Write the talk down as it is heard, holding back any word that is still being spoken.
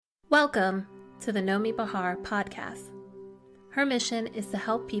Welcome to the Nomi Bahar podcast. Her mission is to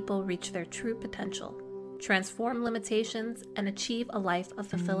help people reach their true potential, transform limitations, and achieve a life of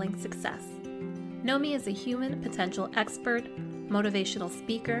fulfilling success. Nomi is a human potential expert, motivational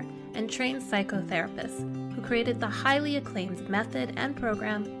speaker, and trained psychotherapist who created the highly acclaimed method and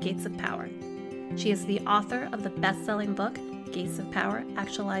program Gates of Power. She is the author of the best-selling book, Gates of Power,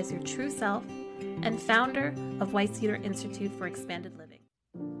 Actualize Your True Self, and founder of White Cedar Institute for Expanded Living.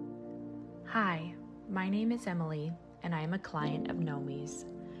 Hi, my name is Emily, and I am a client of Nomi's,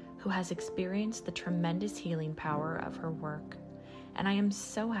 who has experienced the tremendous healing power of her work, and I am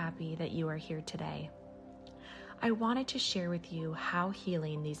so happy that you are here today. I wanted to share with you how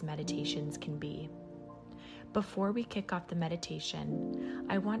healing these meditations can be. Before we kick off the meditation,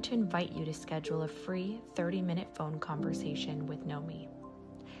 I want to invite you to schedule a free 30-minute phone conversation with Nomi.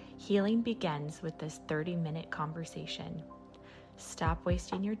 Healing begins with this 30-minute conversation. Stop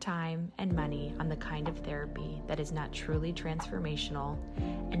wasting your time and money on the kind of therapy that is not truly transformational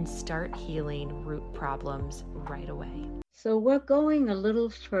and start healing root problems right away. So we're going a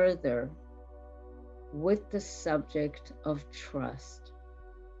little further with the subject of trust.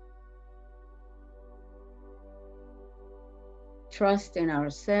 Trust in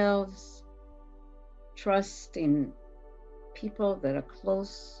ourselves, trust in people that are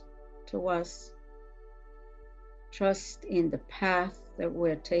close to us, trust in the path that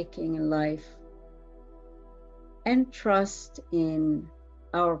we're taking in life, and trust in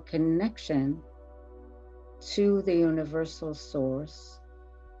our connection to the universal source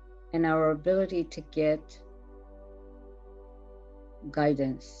and our ability to get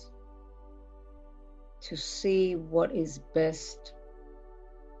guidance, to see what is best,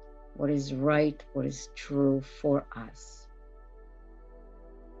 what is right, what is true for us.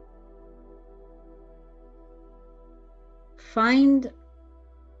 Find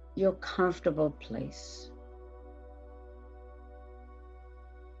your comfortable place.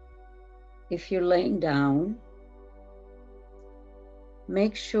 If you're laying down,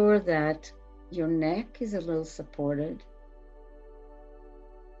 make sure that your neck is a little supported,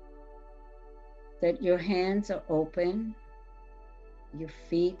 that your hands are open, your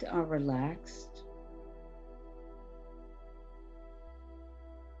feet are relaxed.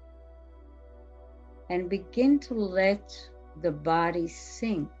 And begin to let the body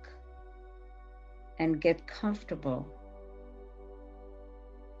sink and get comfortable.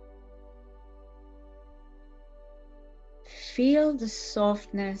 Feel the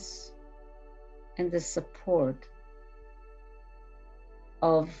softness and the support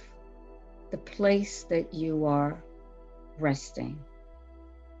of the place that you are resting.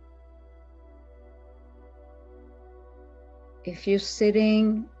 If you're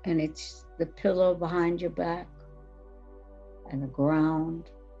sitting and it's the pillow behind your back and the ground,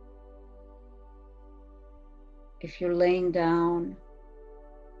 if you're laying down,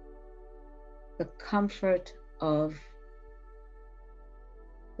 the comfort of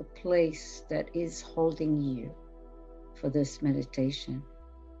the place that is holding you for this meditation.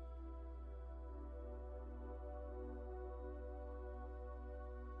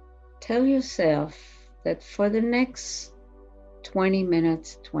 Tell yourself that for the next 20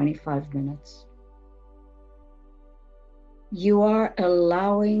 minutes, 25 minutes, you are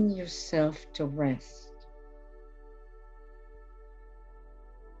allowing yourself to rest.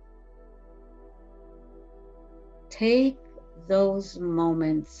 Take those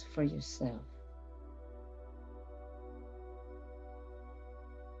moments for yourself.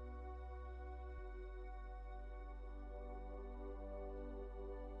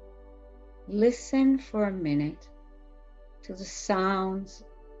 Listen for a minute to the sounds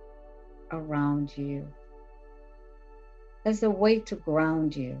around you as a way to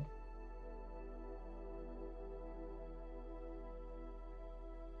ground you.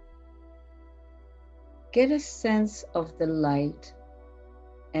 Get a sense of the light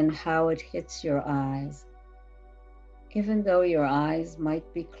and how it hits your eyes, even though your eyes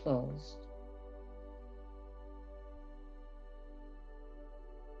might be closed.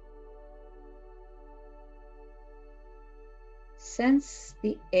 Sense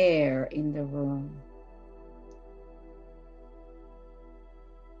the air in the room,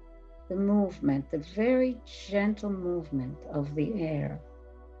 the movement, the very gentle movement of the air.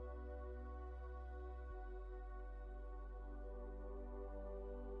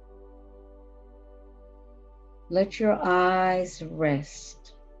 Let your eyes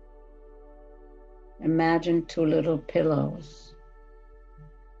rest. Imagine two little pillows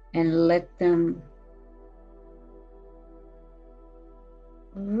and let them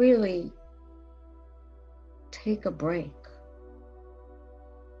really take a break.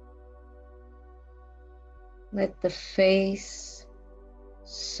 Let the face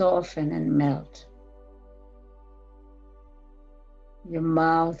soften and melt. Your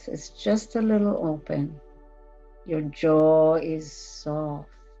mouth is just a little open. Your jaw is soft.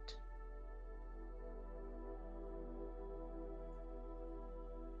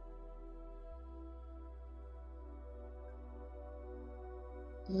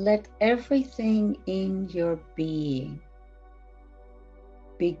 Let everything in your being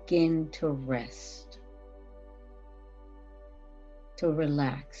begin to rest, to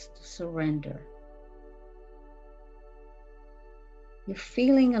relax, to surrender. You're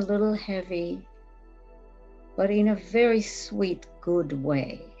feeling a little heavy, but in a very sweet, good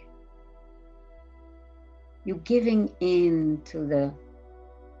way. You're giving in to the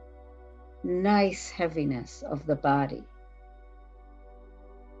nice heaviness of the body.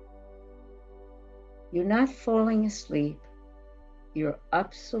 You're not falling asleep. You're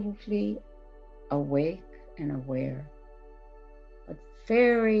absolutely awake and aware, but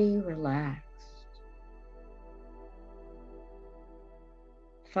very relaxed.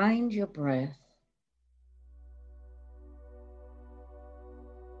 Find your breath.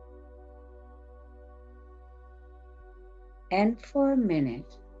 And for a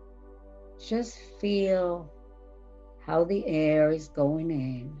minute, just feel how the air is going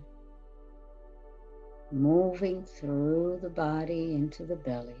in, moving through the body into the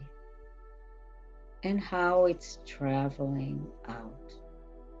belly, and how it's traveling out.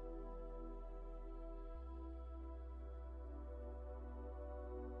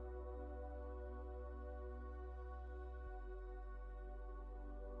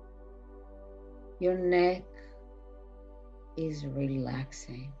 Your neck is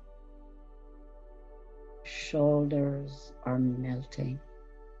relaxing. Shoulders are melting.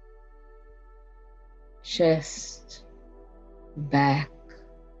 Chest, back,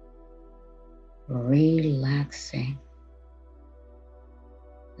 relaxing.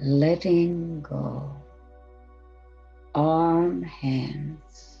 Letting go. Arm,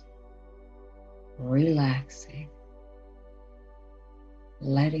 hands, relaxing.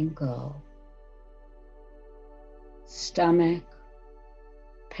 Letting go. Stomach,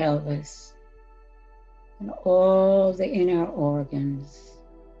 pelvis, and all the inner organs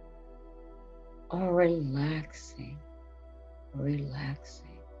are relaxing,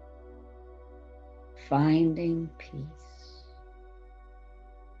 relaxing, finding peace.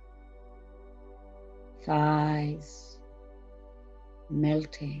 Thighs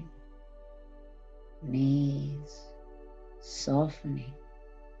melting, knees softening,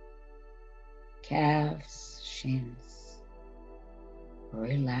 calves, shins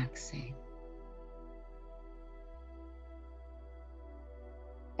relaxing,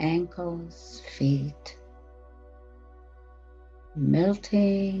 ankles, feet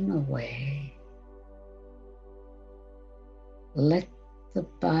melting away. Let the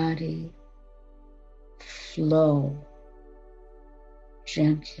body flow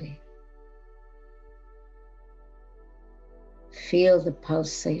gently. Feel the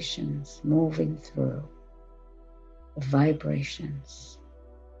pulsations moving through, the vibrations.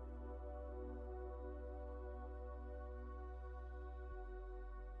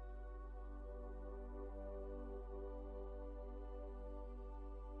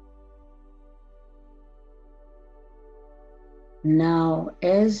 Now,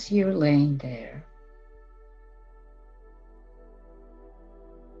 as you're laying there,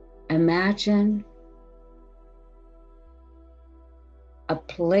 imagine a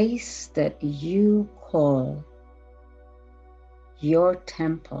place that you call your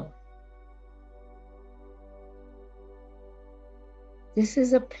temple. This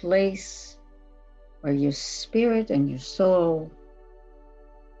is a place where your spirit and your soul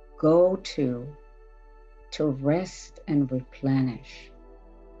go to rest and replenish.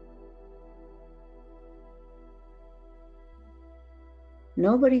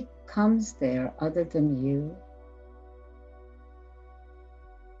 Nobody comes there other than you.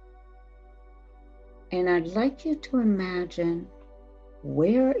 And I'd like you to imagine,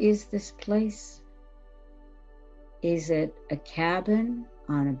 where is this place? Is it a cabin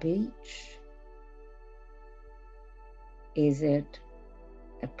on a beach? Is it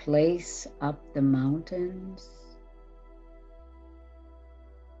a place up the mountains?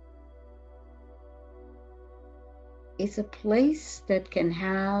 It's a place that can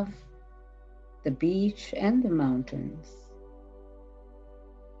have the beach and the mountains.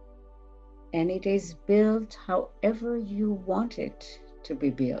 And it is built however you want it to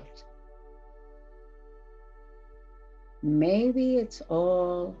be built. Maybe it's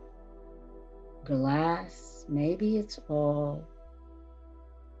all glass, maybe it's all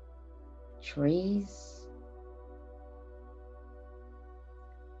trees,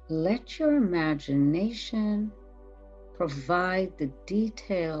 let your imagination provide the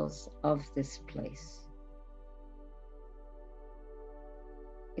details of this place.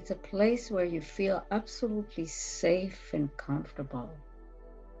 It's a place where you feel absolutely safe and comfortable.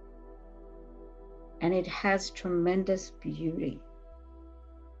 And it has tremendous beauty.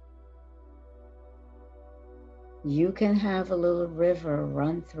 You can have a little river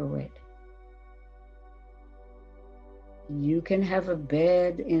run through it. You can have a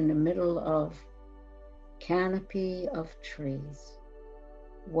bed in the middle of canopy of trees.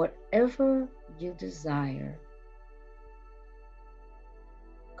 Whatever you desire,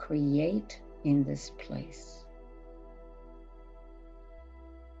 create in this place.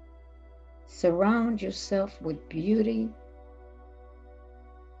 Surround yourself with beauty,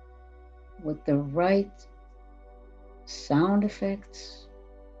 with the right sound effects,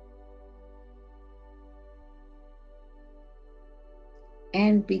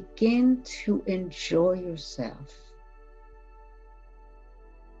 and begin to enjoy yourself.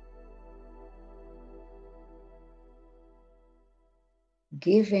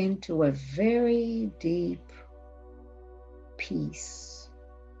 Give in to a very deep peace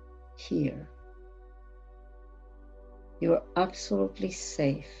here. You're absolutely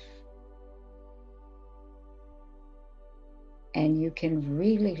safe. And you can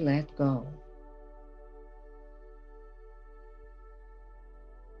really let go.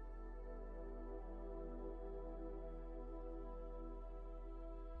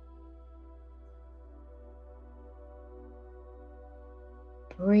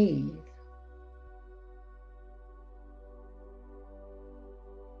 Breathe.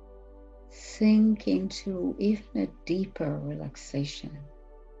 Sink into even a deeper relaxation.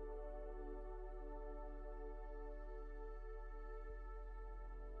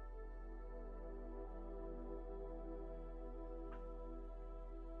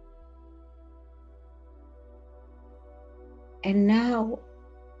 And now,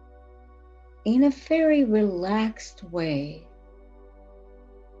 in a very relaxed way,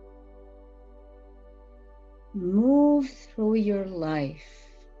 move through your life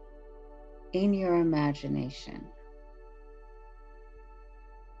in your imagination.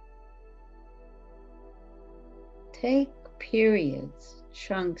 Take periods,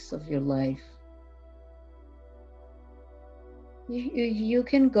 chunks of your life. You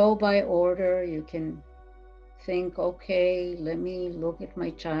can go by order. You can think, okay, let me look at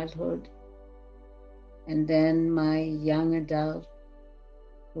my childhood and then my young adulthood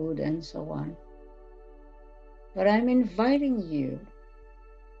and so on. But I'm inviting you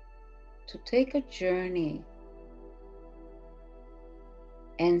to take a journey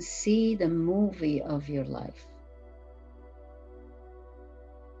and see the movie of your life.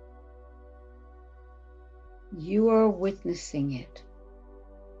 You are witnessing it.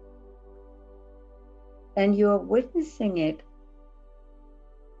 And you are witnessing it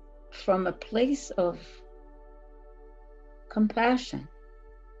from a place of compassion,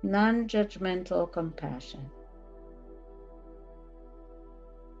 non-judgmental compassion.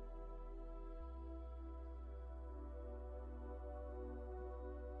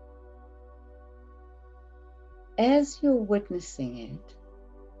 As you're witnessing it,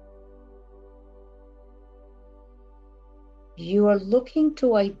 you are looking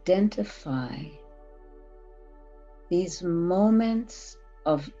to identify these moments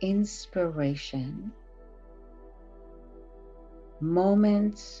of inspiration,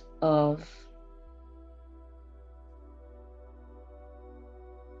 moments of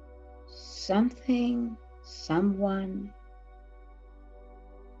something, someone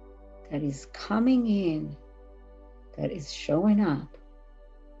that is coming in, that is showing up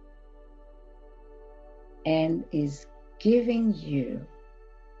and is giving you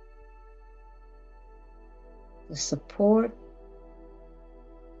the support,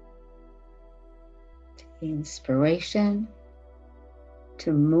 the inspiration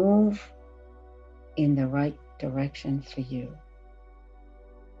to move in the right direction for you.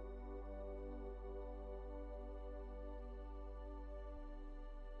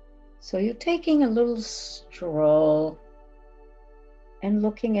 So you're taking a little stroll and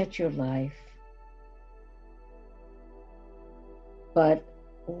looking at your life, but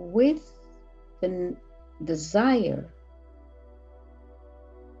with the desire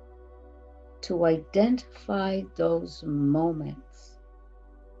to identify those moments.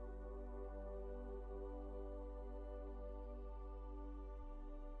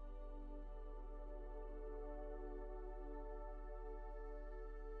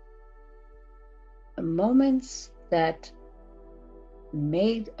 The moments that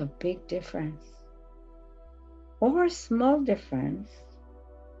made a big difference or a small difference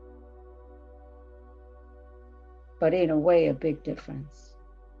but in a way, a big difference.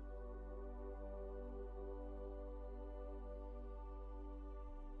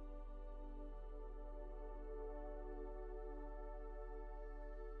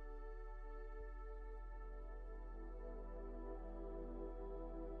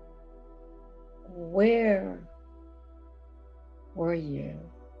 Where were you?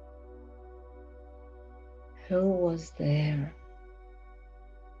 Who was there?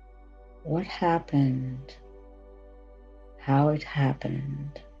 What happened? How it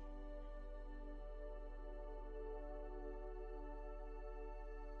happened?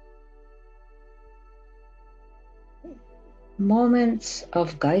 Moments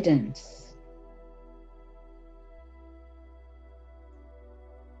of guidance.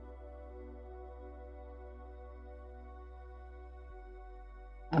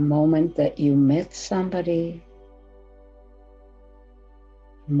 A moment that you met somebody,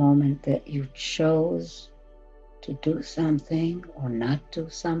 a moment that you chose to do something or not do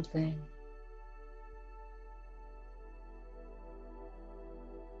something.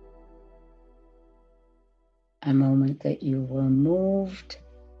 A moment that you were moved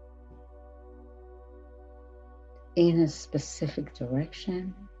in a specific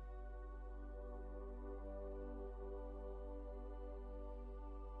direction.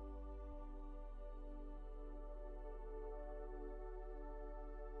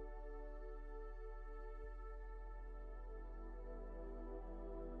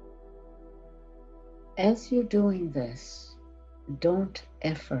 As you're doing this, don't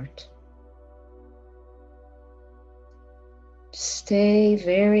effort. Stay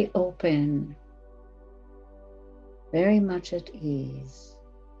very open, very much at ease.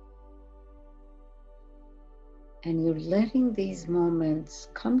 And you're letting these moments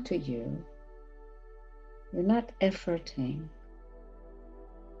come to you. You're not efforting.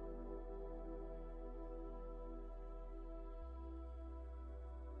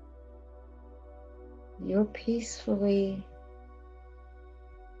 You're peacefully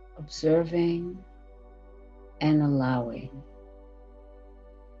observing and allowing.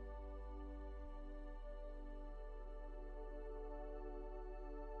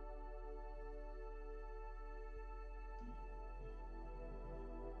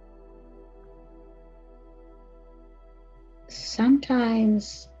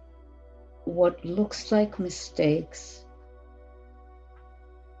 Sometimes what looks like mistakes,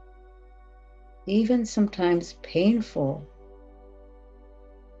 even sometimes painful,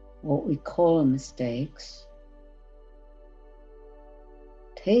 what we call mistakes,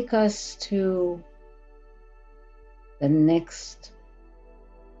 take us to the next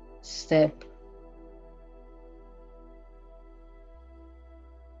step.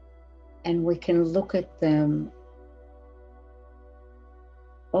 And we can look at them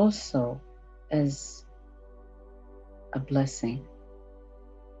also as a blessing.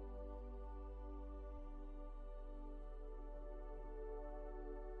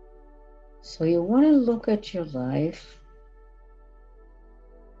 So you want to look at your life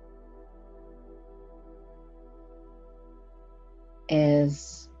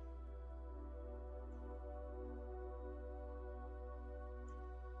as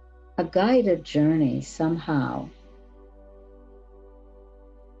a guided journey somehow.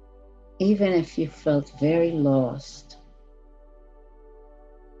 Even if you felt very lost,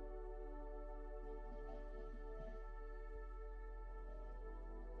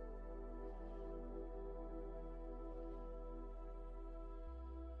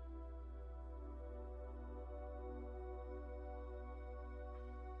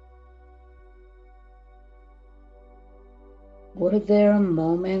 were there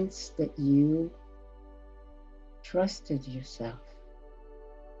moments that you trusted yourself?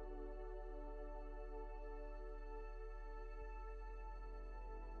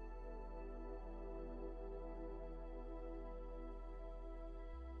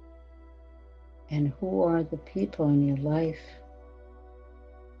 And who are the people in your life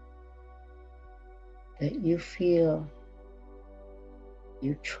that you feel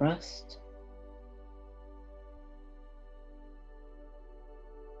you trust?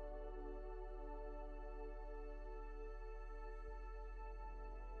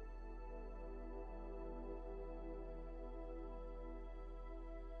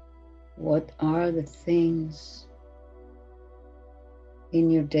 What are the things in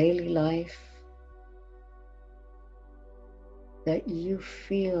your daily life that you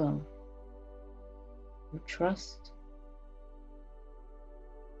feel you trust?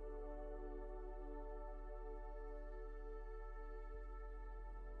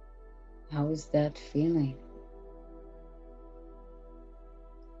 How is that feeling?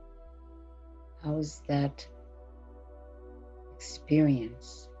 How is that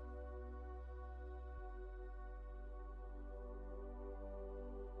experience.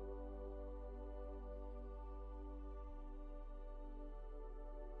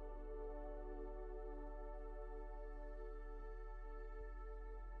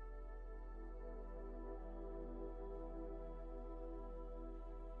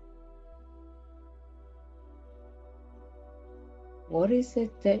 What is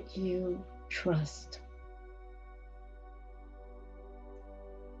it that you trust?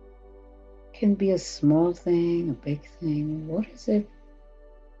 It can be a small thing, a big thing. What is it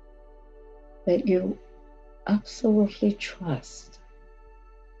that you absolutely trust?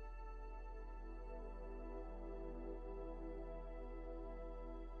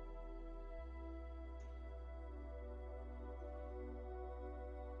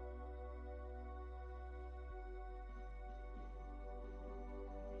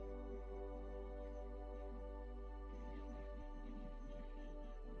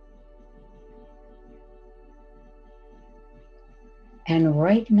 And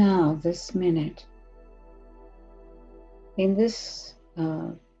right now, this minute, in this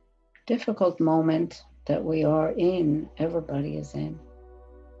difficult moment that we are in, everybody is in,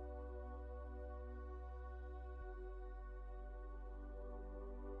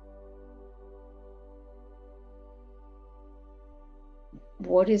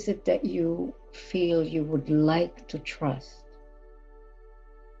 what is it that you feel you would like to trust?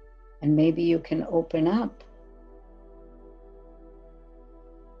 And maybe you can open up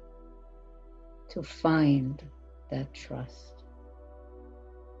to find that trust.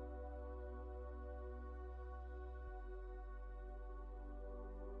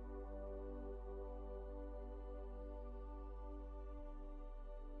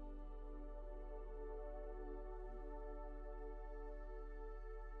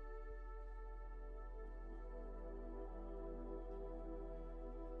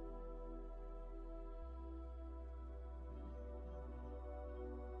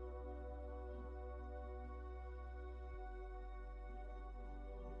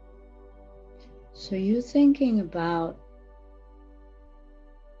 So you're thinking about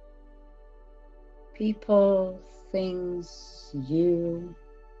people, things, you,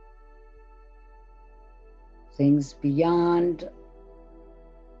 things beyond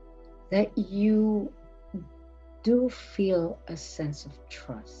that you do feel a sense of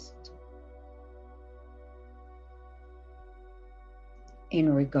trust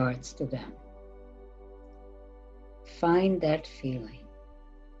in regards to them. Find that feeling.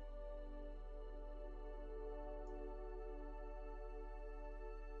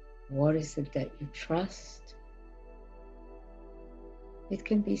 What is it that you trust? It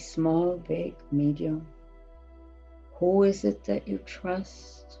can be small, big, medium. Who is it that you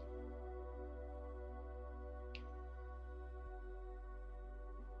trust?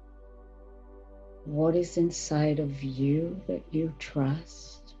 What is inside of you that you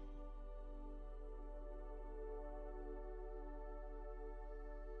trust?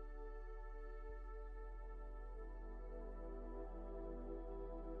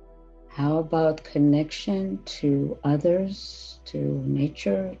 How about connection to others, to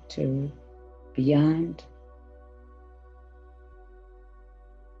nature, to beyond?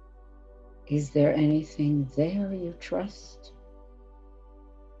 Is there anything there you trust?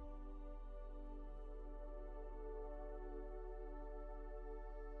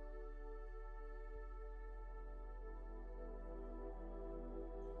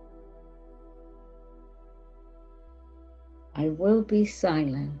 I will be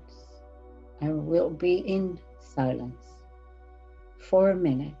silent. I will be in silence for a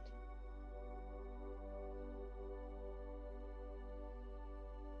minute.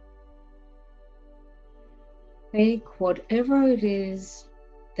 Take whatever it is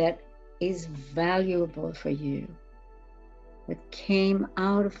that is valuable for you, that came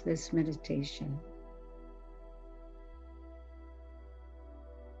out of this meditation,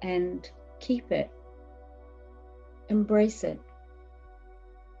 and keep it. Embrace it.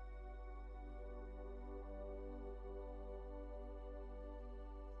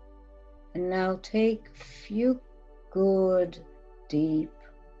 And now take a few good, deep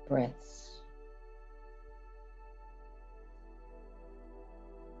breaths.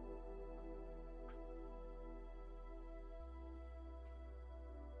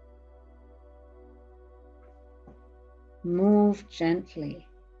 Move gently.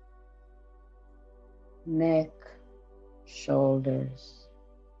 Neck, shoulders,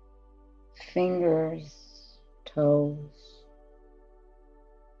 fingers, toes.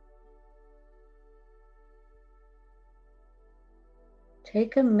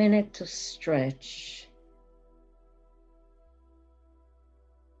 Take a minute to stretch.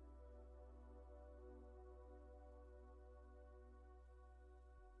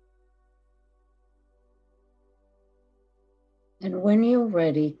 And when you're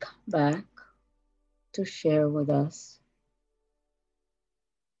ready, come back to share with us.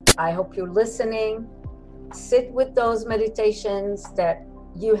 I hope you're listening. Sit with those meditations that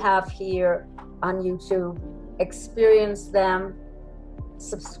you have here on YouTube. Experience them.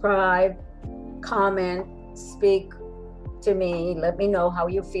 Subscribe, comment, speak to me. Let me know how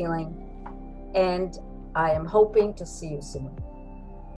you're feeling. And I am hoping to see you soon.